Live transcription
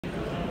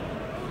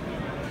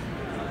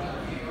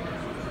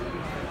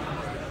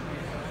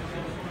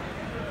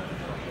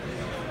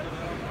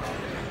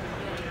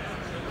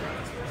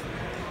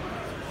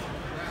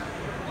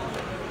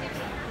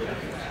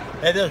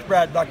Hey, this is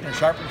Brad Buckner,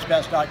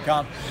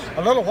 sharpensbest.com.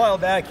 A little while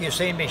back, you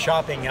seen me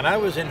shopping, and I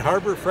was in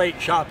Harbor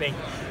Freight shopping.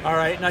 All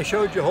right, and I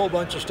showed you a whole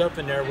bunch of stuff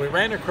in there. We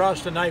ran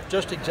across the knife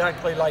just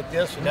exactly like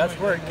this, and that's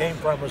where it came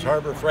from, was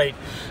Harbor Freight.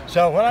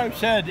 So what I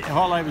said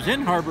while I was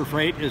in Harbor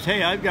Freight is,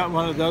 hey, I've got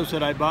one of those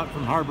that I bought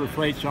from Harbor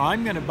Freight, so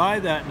I'm going to buy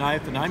that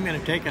knife, and I'm going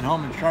to take it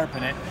home and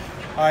sharpen it.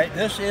 All right,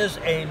 this is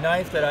a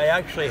knife that I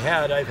actually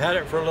had. I've had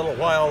it for a little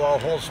while. I'll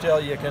hold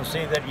still. You can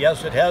see that,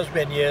 yes, it has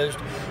been used.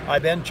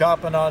 I've been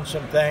chopping on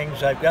some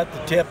things. I've got the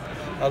tip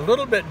a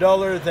little bit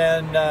duller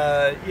than,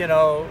 you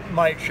know,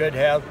 might should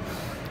have.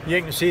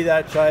 You can see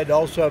that side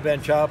also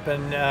been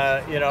chopping,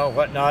 you know,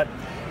 whatnot.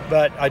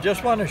 But I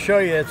just want to show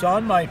you it's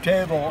on my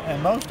table,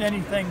 and most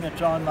anything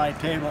that's on my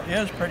table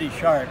is pretty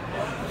sharp.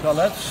 So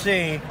let's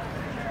see,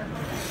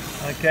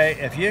 okay,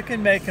 if you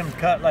can make them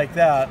cut like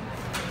that.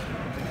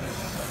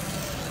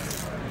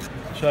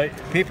 So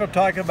people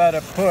talk about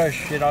a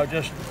push, you know,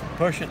 just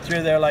push it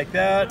through there like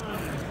that.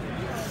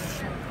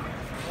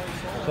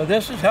 So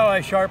this is how I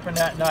sharpen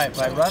that knife.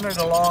 I run it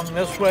along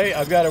this way.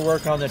 I've got to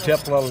work on the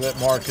tip a little bit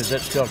more because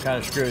it's still kind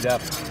of screwed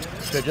up.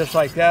 So just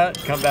like that,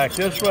 come back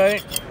this way,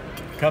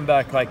 come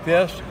back like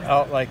this,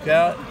 out like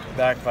that,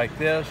 back like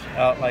this,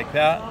 out like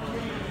that.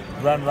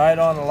 Run right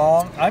on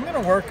along. I'm going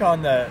to work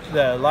on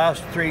the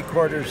last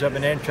 3/4 of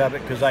an inch of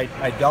it because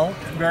I don't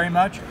very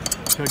much.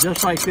 So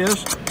just like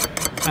this.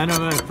 And I'm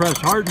going to press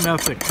hard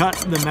enough to cut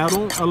the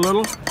metal a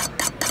little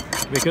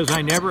because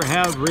I never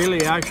have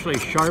really actually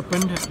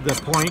sharpened the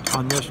point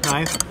on this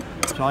knife.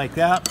 So like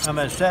that, I'm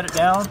going to set it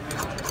down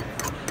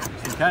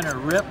and kind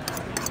of rip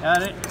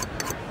at it.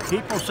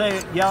 People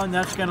say, yeah, and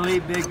that's going to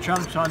leave big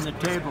chunks on the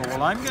table.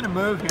 Well, I'm going to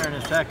move here in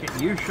a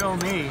second. You show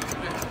me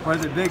where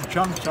the big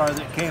chunks are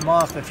that came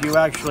off if you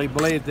actually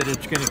believe that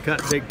it's going to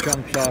cut big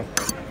chunks off.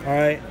 All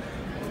right,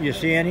 you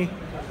see any?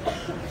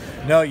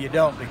 No, you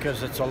don't,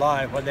 because it's a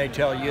lie when they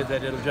tell you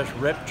that it'll just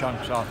rip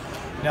chunks off.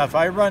 Now, if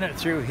I run it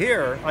through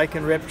here, I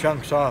can rip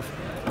chunks off.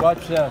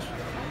 Watch this.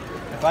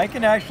 If I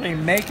can actually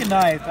make a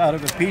knife out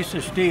of a piece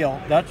of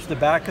steel, that's the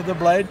back of the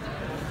blade.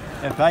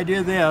 If I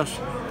do this,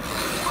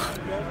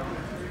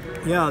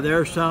 yeah,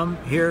 there's some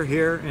here,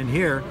 here, and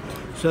here.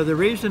 So the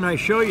reason I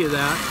show you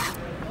that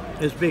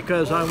is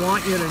because I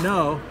want you to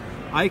know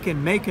I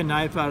can make a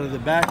knife out of the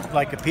back,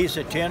 like a piece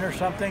of tin or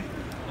something.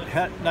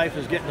 That knife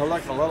is getting to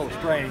look a little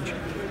strange.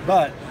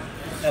 But,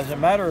 as a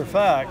matter of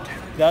fact,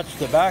 that's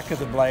the back of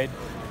the blade.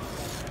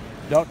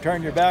 Don't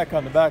turn your back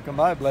on the back of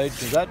my blade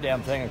because that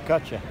damn thing will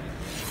cut you.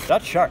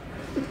 That's sharp.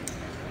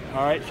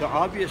 All right, so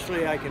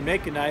obviously I can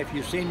make a knife.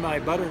 You've seen my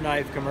butter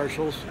knife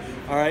commercials,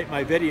 all right,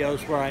 my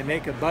videos where I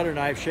make a butter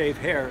knife shave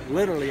hair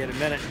literally in 1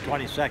 minute and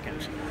 20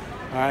 seconds.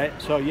 All right,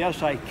 so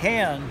yes, I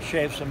can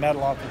shave some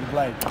metal off of the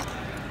blade.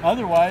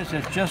 Otherwise,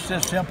 it's just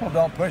this simple.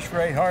 Don't push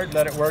very hard,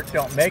 let it work,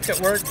 don't make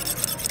it work.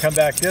 Come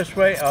back this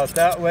way, out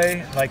that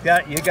way, like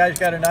that. You guys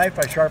got a knife,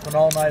 I sharpen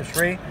all knives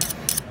free.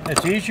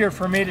 It's easier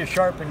for me to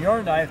sharpen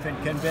your knife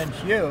and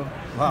convince you.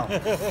 Wow,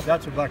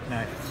 that's a buck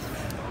knife.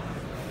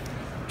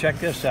 Check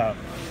this out.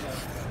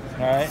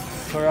 All right,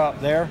 clear out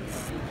there.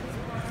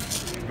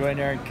 Go in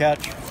there and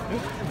catch,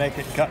 make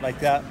it cut like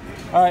that.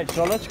 All right,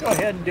 so let's go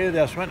ahead and do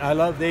this one. I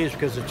love these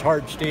because it's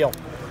hard steel.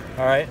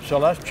 All right, so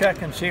let's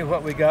check and see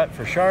what we got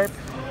for sharp.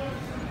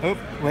 Oop,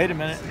 wait a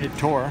minute, it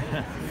tore.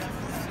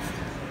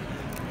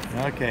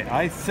 Okay,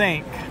 I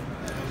think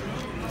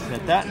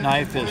that that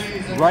knife is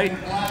right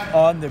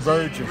on the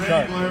verge of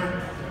sharp,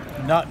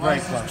 not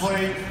very close.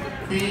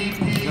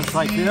 Just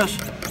like this,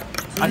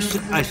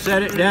 I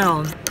set it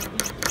down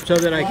so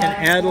that I can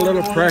add a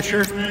little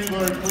pressure,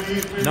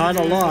 not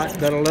a lot,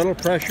 but a little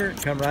pressure,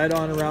 come right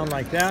on around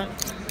like that.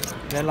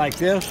 Then like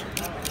this,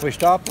 we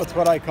stop with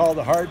what I call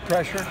the hard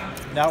pressure.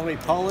 Now we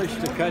polish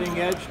the cutting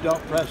edge,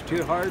 don't press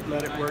too hard,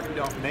 let it work,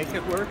 don't make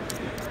it work.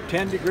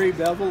 10-degree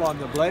bevel on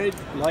the blade,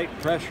 light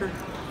pressure.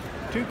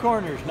 2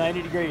 corners,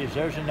 90 degrees.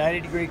 There's a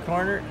 90-degree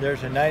corner,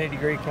 there's a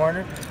 90-degree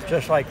corner.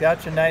 Just like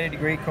that's a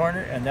 90-degree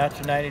corner and that's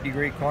a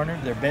 90-degree corner.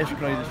 They're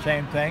basically the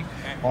same thing,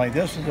 only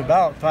this is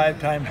about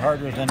 5 times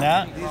harder than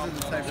that.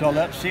 So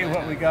let's see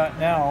what we got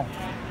now.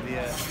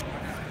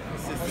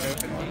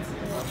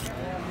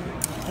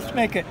 Let's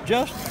make it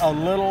just a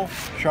little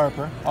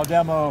sharper. I'll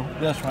demo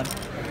this one.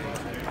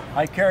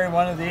 I carry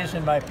one of these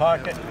in my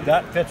pocket.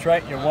 That fits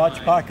right in your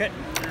watch pocket.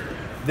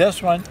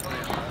 This one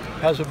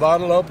has a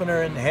bottle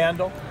opener in the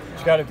handle.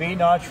 It's got a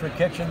V-notch for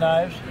kitchen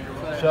knives.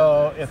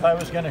 So if I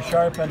was going to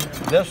sharpen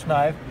this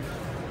knife,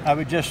 I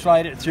would just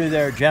slide it through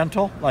there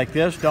gentle, like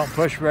this. Don't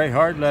push very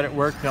hard, let it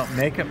work, don't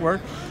make it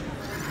work.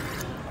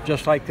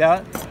 Just like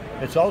that.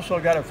 It's also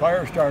got a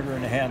fire starter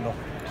in the handle.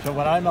 So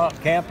when I'm out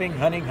camping,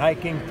 hunting,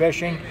 hiking,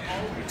 fishing,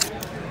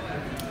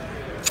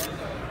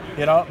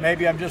 you know,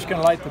 maybe I'm just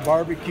going to light the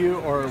barbecue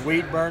or a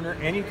weed burner,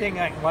 anything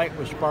I can light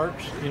with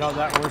sparks, you know,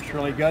 that works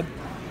really good.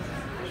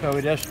 So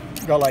we just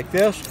go like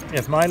this.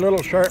 If my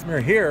little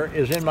sharpener here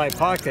is in my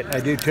pocket, I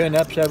do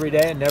tune-ups every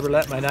day and never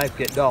let my knife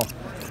get dull.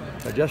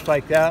 So just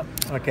like that.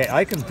 Okay,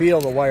 I can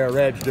feel the wire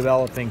edge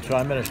developing, so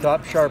I'm going to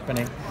stop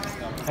sharpening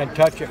and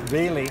touch it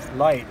really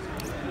light.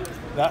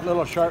 that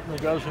little sharpener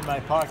goes in my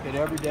pocket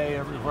every day,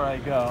 everywhere I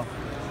go.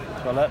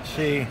 So let's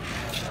see.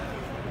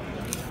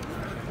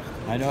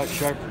 I know it's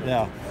sharp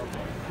now.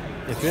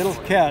 If it'll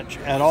catch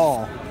at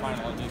all,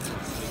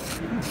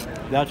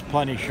 that's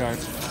plenty sharp.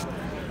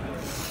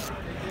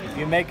 If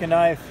you make a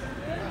knife,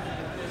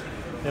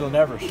 it'll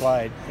never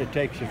slide. It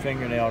takes the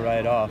fingernail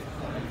right off.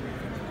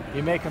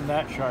 You make them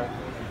that sharp,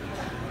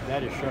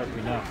 that is sharp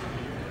enough.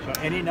 So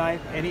any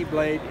knife, any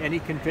blade, any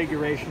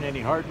configuration, any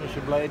hardness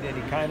of blade,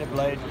 any kind of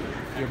blade,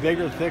 your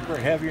bigger, thicker,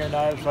 heavier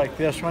knives like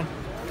this one,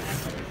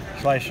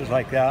 slices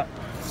like that.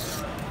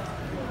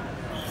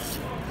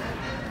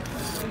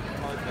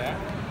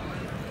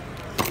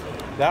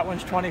 That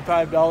one's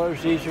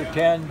 $25. These are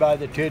 10. Buy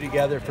the two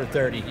together for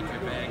 30.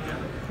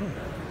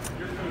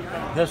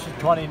 This is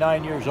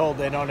 29 years old.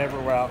 They don't ever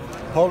wear out.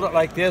 Hold it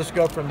like this.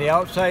 Go from the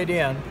outside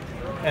in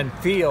and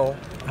feel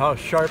how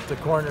sharp the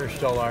corners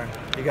still are.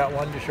 You got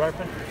one to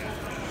sharpen?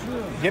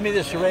 Give me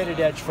the serrated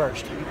edge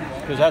first,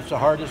 because that's the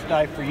hardest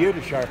knife for you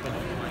to sharpen.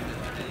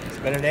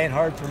 But it ain't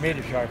hard for me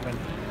to sharpen.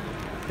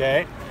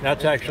 Okay?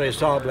 That's actually a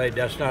saw blade.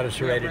 That's not a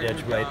serrated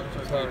edge blade.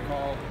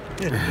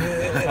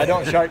 I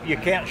don't sharpen. You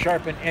can't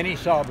sharpen any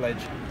saw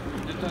blades.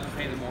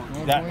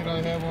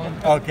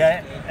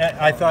 Okay.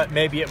 I thought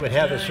maybe it would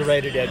have a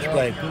serrated edge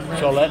blade.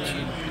 So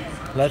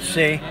let's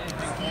see.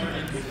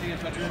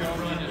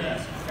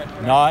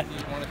 Not.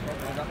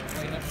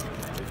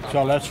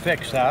 So let's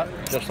fix that.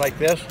 Just like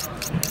this.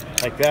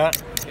 Like that.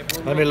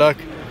 Let me look.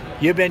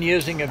 You've been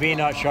using a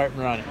V-notch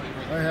sharpener on it.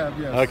 I have,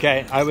 yes.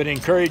 Okay. I would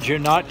encourage you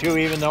not to,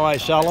 even though I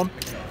sell them.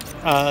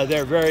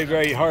 They're very,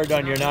 very hard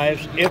on your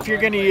knives. If you're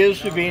going to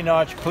use the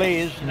V-notch,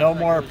 please, no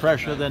more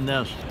pressure than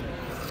this.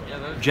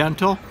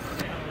 Gentle,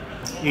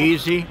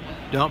 easy,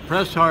 don't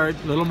press hard,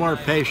 a little more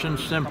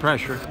patience than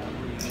pressure.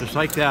 Just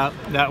like that.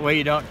 That way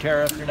you don't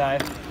tear up your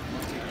knife.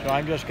 So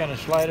I'm just going to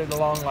slide it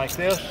along like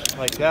this,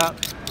 like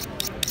that.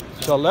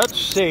 So let's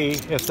see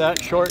if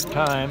that short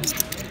time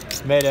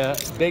made a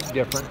big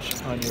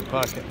difference on your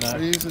pocket knife. I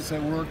use this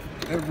at work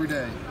every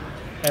day.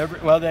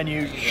 Well, then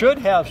you should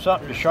have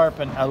something to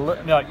sharpen.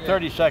 Like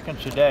 30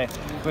 seconds a day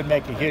would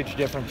make a huge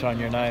difference on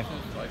your knife.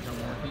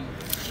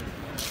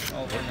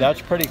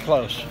 That's pretty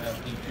close.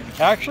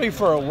 Actually,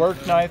 for a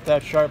work knife,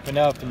 that's sharp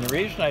enough. And the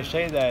reason I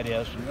say that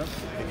is,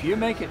 if you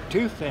make it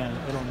too thin,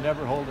 it'll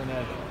never hold an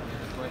edge.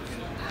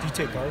 Do you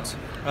take cards?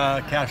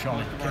 Cash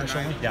only. Cash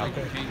only? Yeah.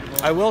 Okay.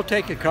 I will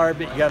take a card,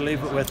 but you got to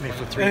leave it with me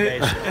for 3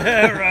 days.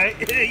 Right.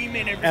 You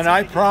may never. And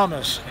I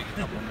promise.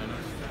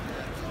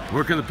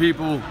 Where can the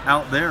people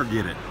out there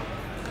get it?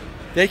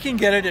 They can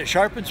get it at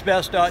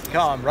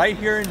sharpensbest.com right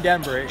here in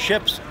Denver. It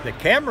ships. The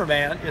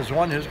cameraman is the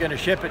one who's going to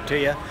ship it to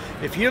you.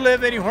 If you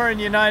live anywhere in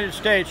the United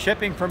States,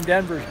 shipping from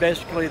Denver is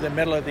basically the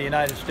middle of the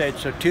United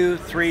States, so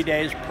 2-3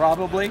 days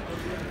probably.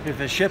 If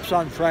it ships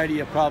on Friday,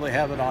 you'll probably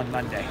have it on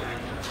Monday.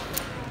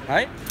 All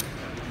right?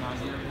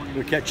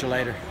 We'll catch you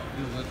later.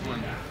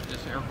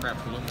 This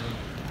aircraft aluminum.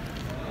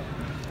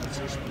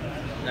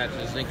 That's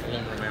a zinc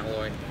aluminum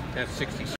alloy. That's 60.